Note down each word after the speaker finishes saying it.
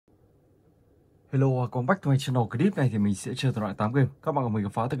Hello, welcome back to my channel. Clip này thì mình sẽ chơi thể loại 8 game. Các bạn cùng mình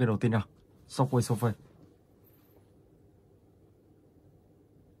khám phá từ game đầu tiên nào. Subway.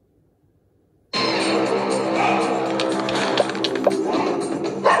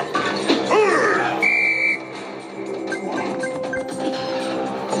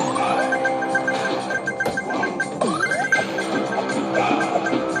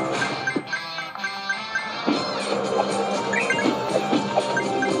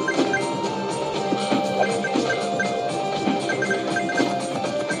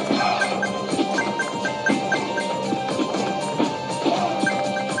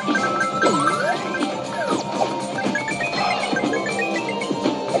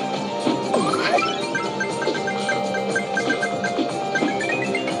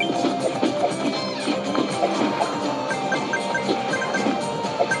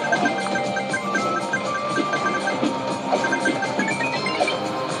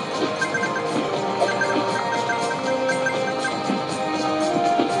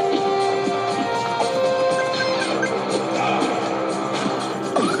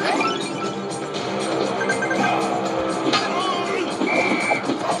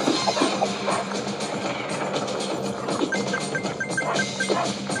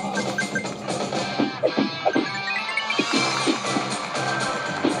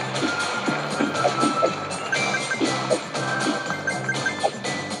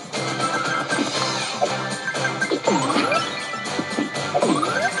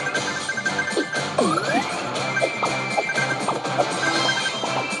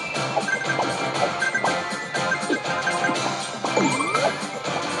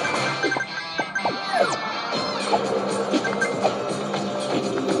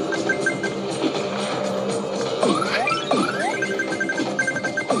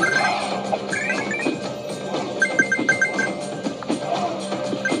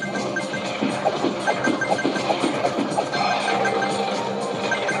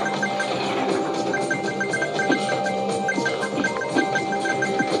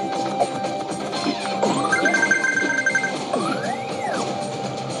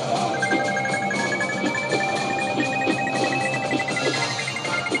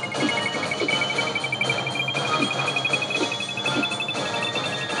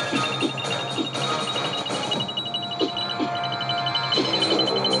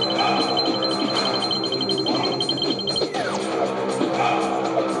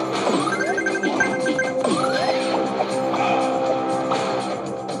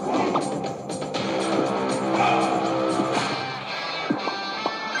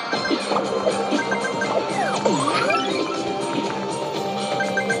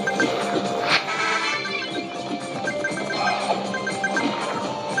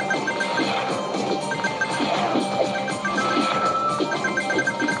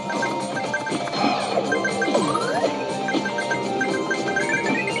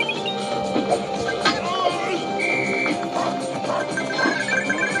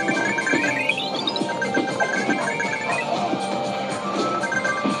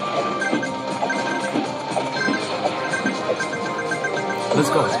 Let's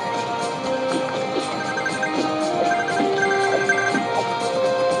go.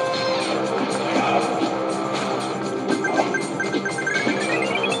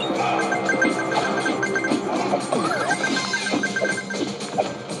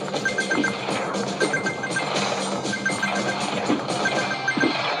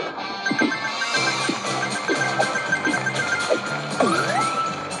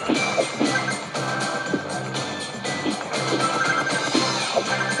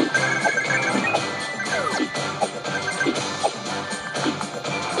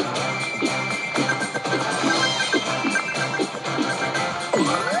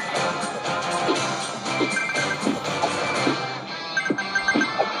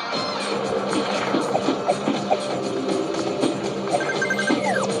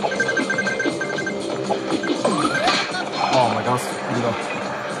 Oh my gosh, đi rồi.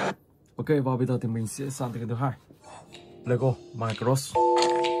 Ok, và bây giờ thì mình sẽ sang tới cái thứ hai. Lego Micros.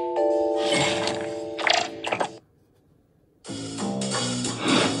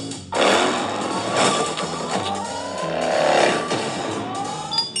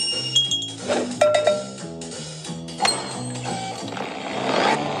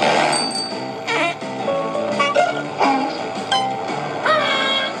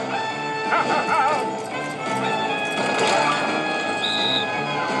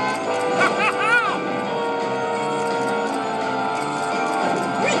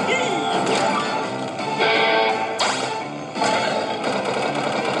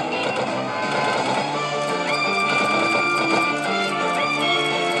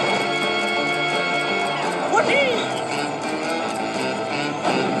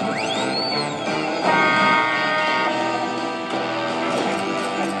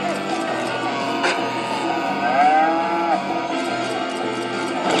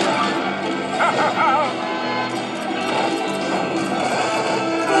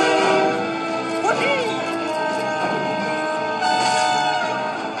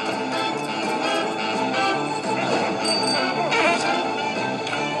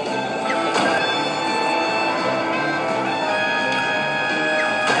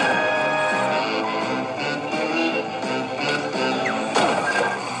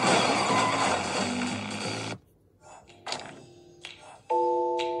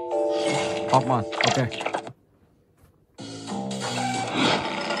 Hopman, ok.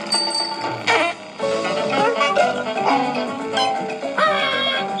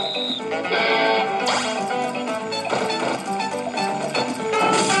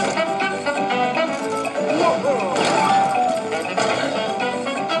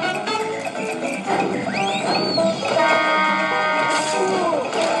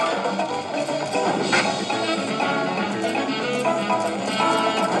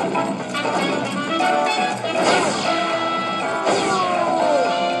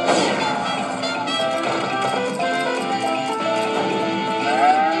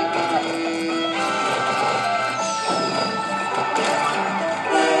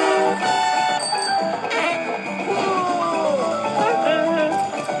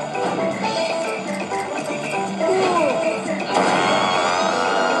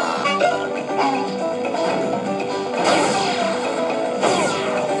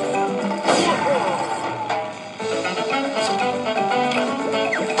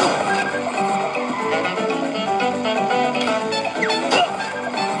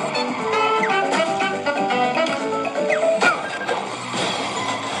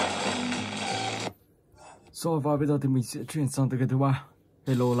 Rồi và bây giờ thì mình sẽ chuyển sang tới cái thứ ba,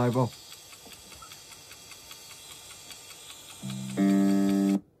 Hello Live.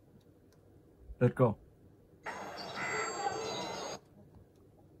 Let's go.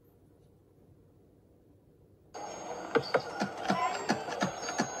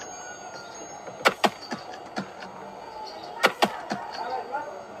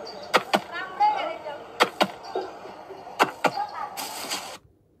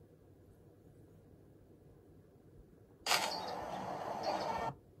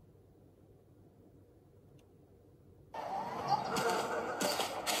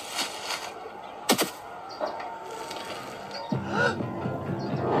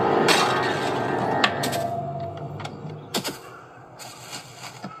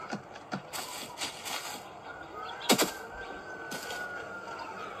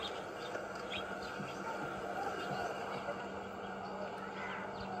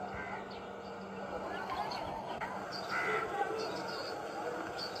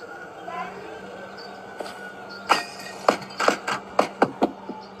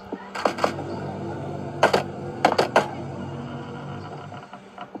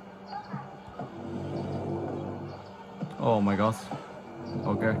 Oh my god.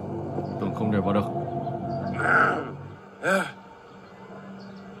 Ok. Tưởng không để vào được.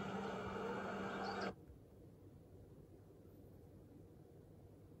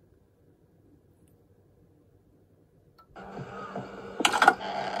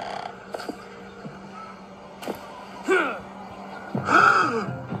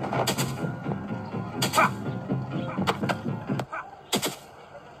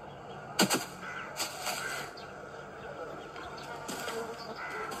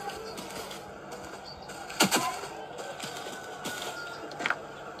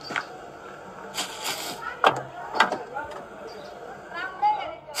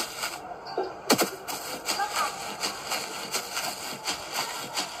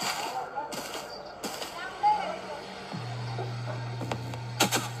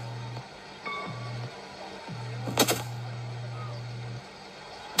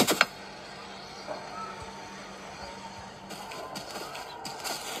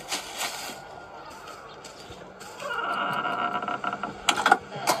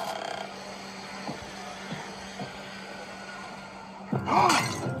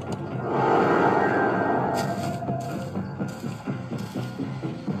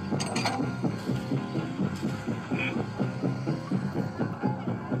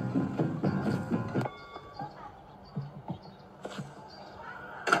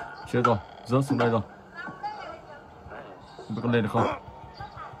 Chết rồi, rớt xuống đây rồi. Không biết con lên được không?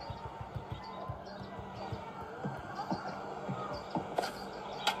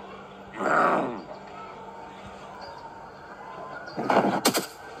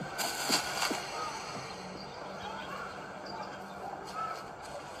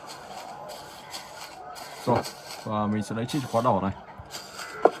 Rồi, và mình sẽ lấy chiếc chìa khóa đỏ này.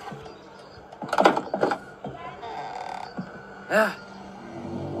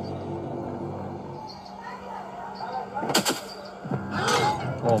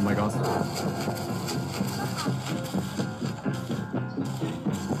 Oh my god.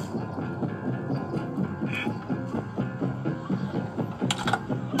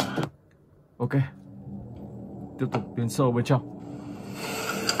 Ok. Tiếp tục tiến sâu bên trong.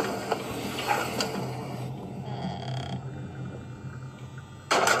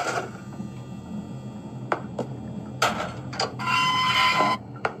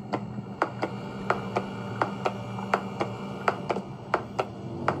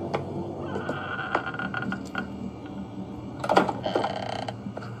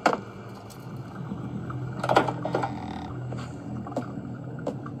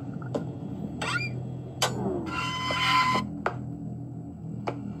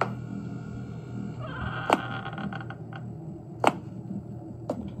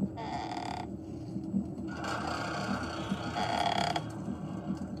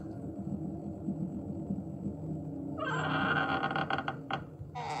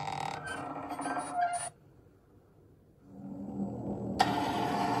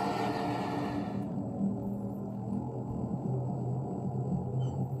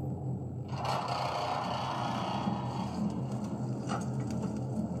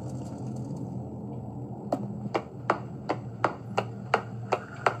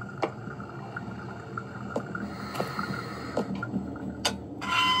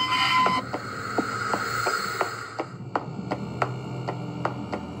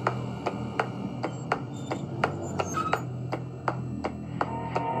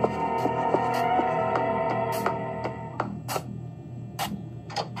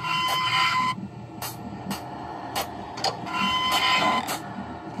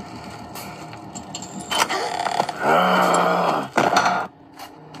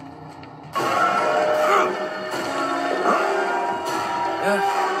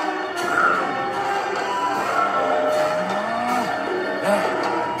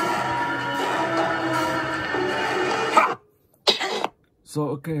 Rồi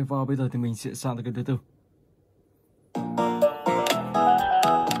ok, và bây giờ thì mình sẽ sang tới cái thứ tư.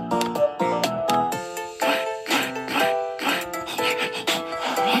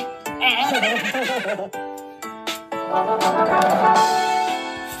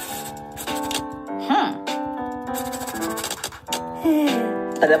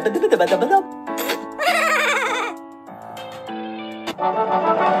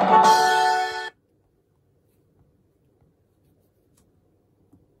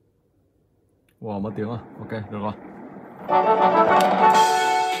 Wow, mất tiếng rồi. Ok, được rồi.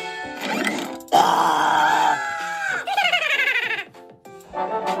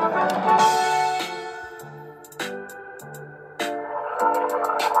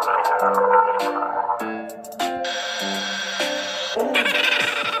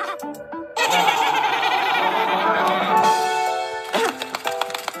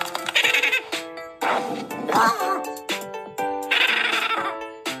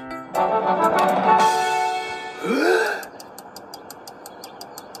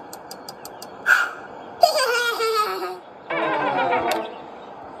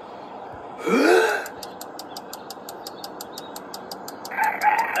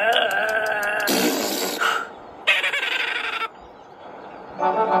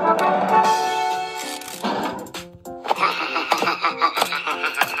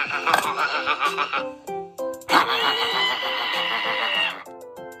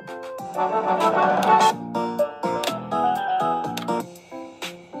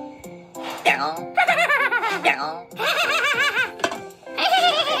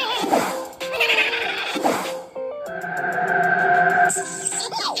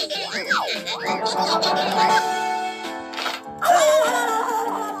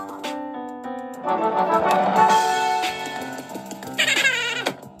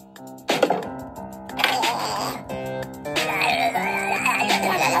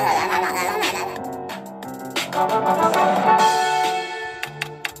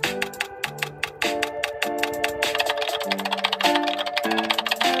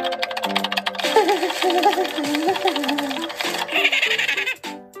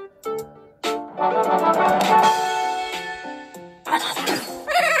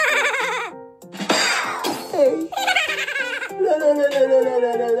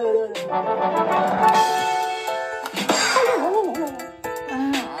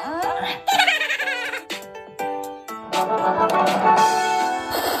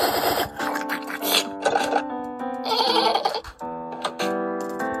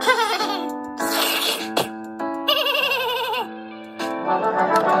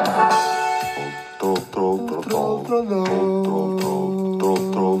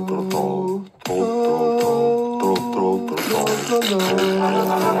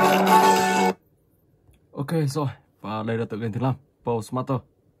 Ok rồi, và đây là tựa game thứ 5, Bowmasters.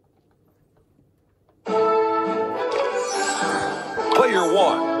 Player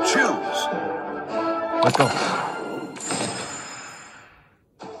 1, choose. Let's go.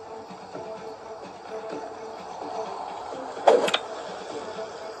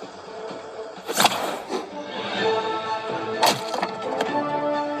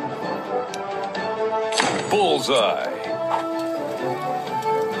 Bullseye.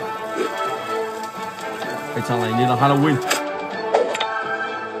 Cái trang này như là Halloween.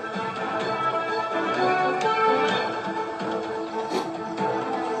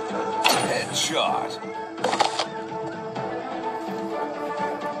 Headshot.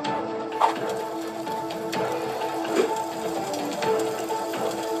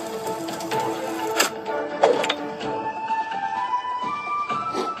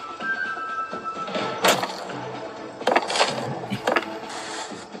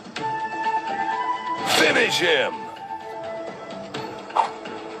 Finish him.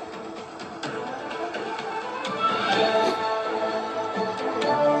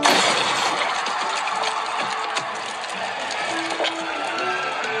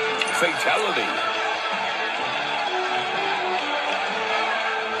 Fatality.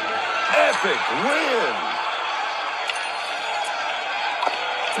 Epic win.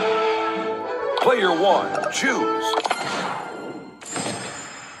 Player 1, choose.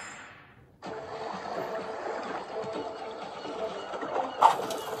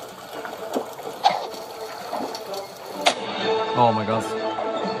 Oh my god.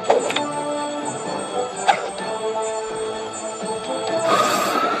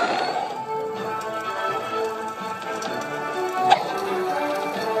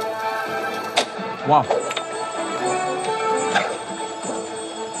 Wow.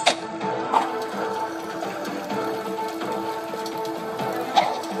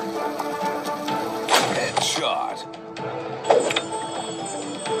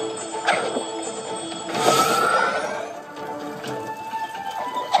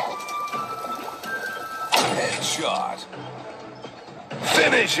 shot.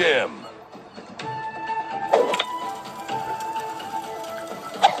 Finish him.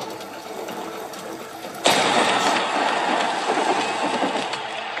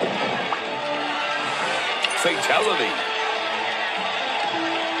 Fatality.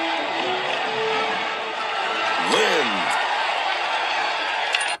 Win.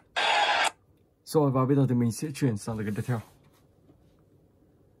 Rồi và bây giờ thì mình sẽ chuyển sang cái tiếp theo.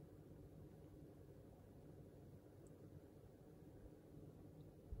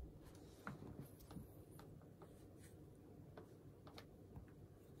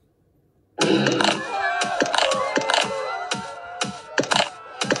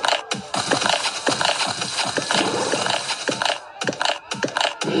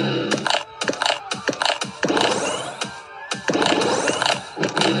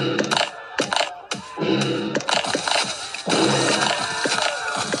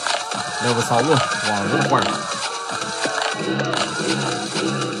 Level 6 luôn. Wow, rất là khỏe.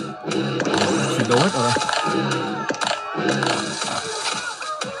 Chiến đấu hết ở đây.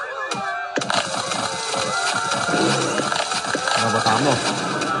 Level 8 rồi.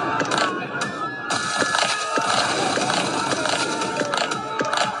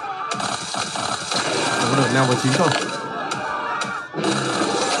 Có được level 9 không?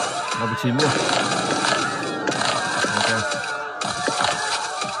 Level 9 luôn. Ok.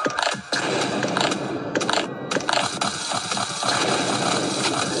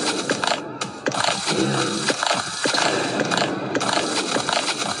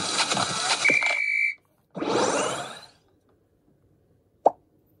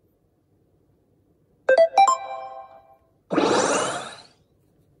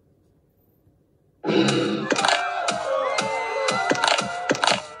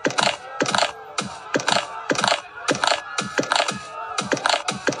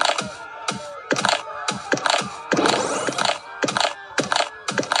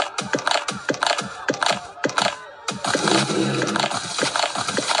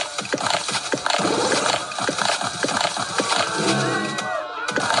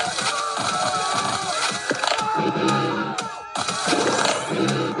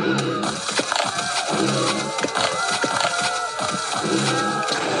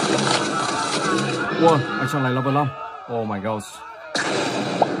 Wow, anh chàng này level 5. Oh my god.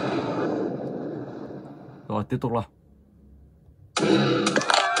 Rồi, tiếp tục nào.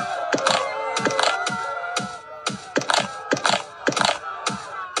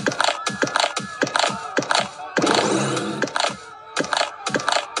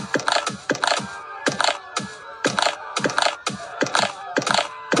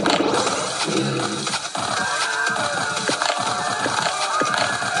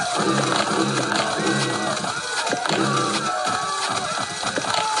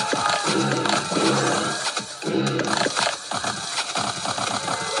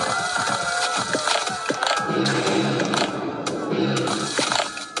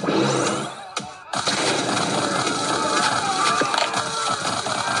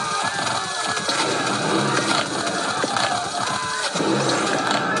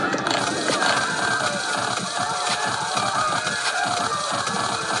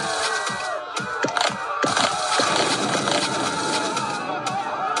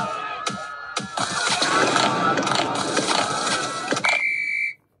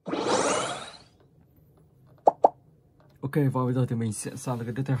 Ok, và bây giờ thì mình sẽ sang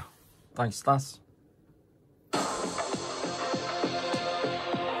cái tiếp theo. Time starts.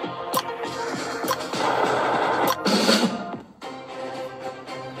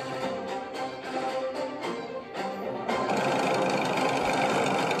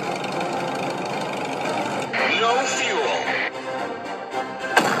 No fuel.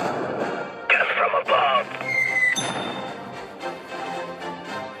 Death from above.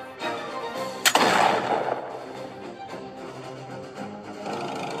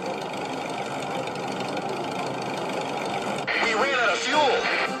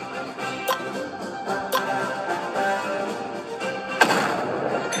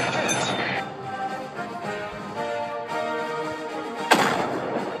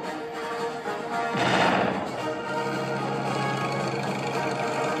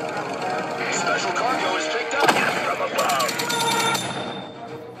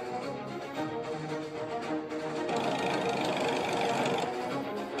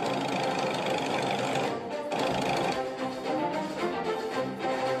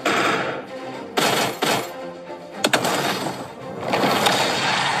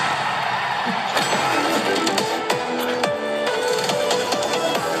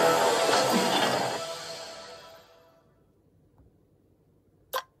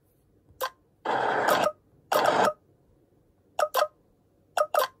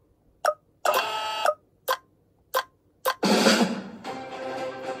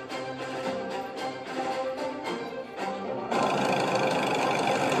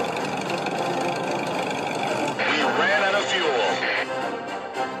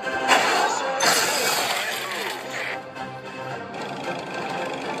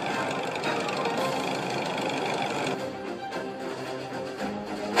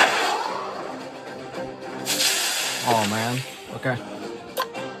 Oh man. Ok.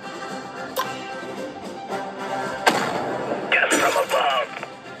 Death from above.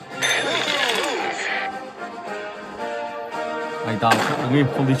 Anh ta rất là nghiêm,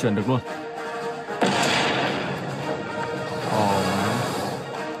 không di chuyển được luôn. Oh man.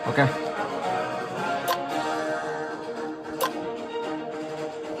 Ok.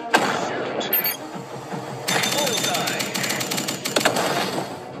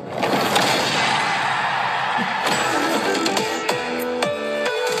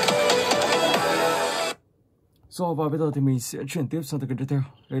 Rồi và bây giờ thì mình sẽ chuyển tiếp sang cái tiếp theo.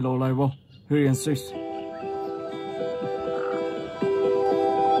 Halo Live Hurry and Six.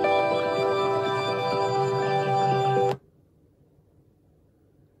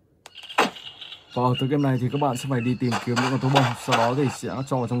 Và ở từ game này thì các bạn sẽ phải đi tìm kiếm những con thú bông, sau đó thì sẽ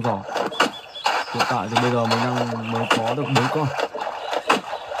cho vào trong giỏ. Hiện tại thì bây giờ mình mới có được 4 con.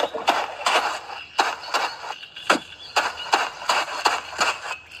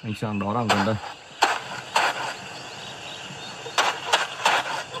 Anh chàng đó đang gần đây.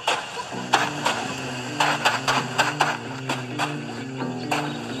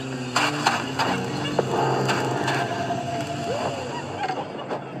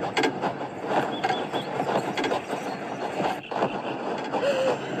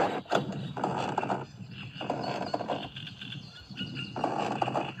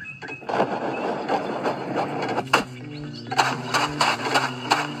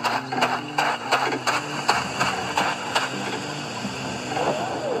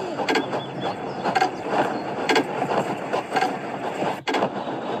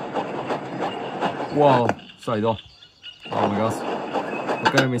 Wow, sẩy rồi. Oh my god.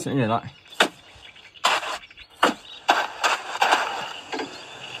 Ok, mình sẽ nhảy lại.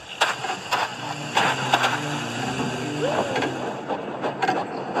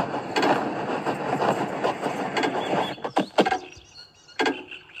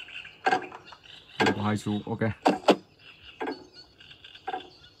 Có 2 chú, ok.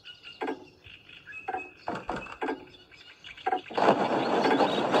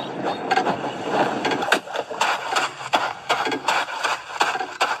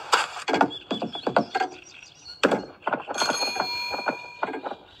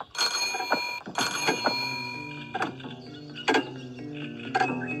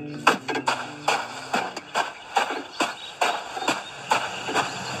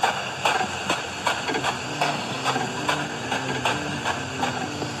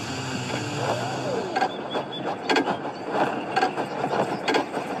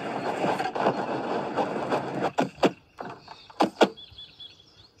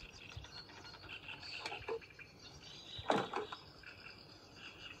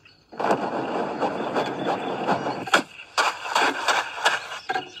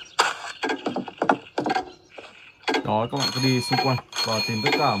 Đó, các bạn cứ đi xung quanh và tìm tất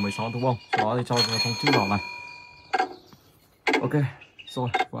cả 16 thú bông, sau đó thì cho vào trong chiếc giỏ này. Ok, rồi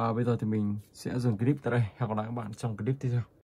và bây giờ thì mình sẽ dừng clip tại đây. Hẹn gặp lại các bạn trong clip tiếp theo.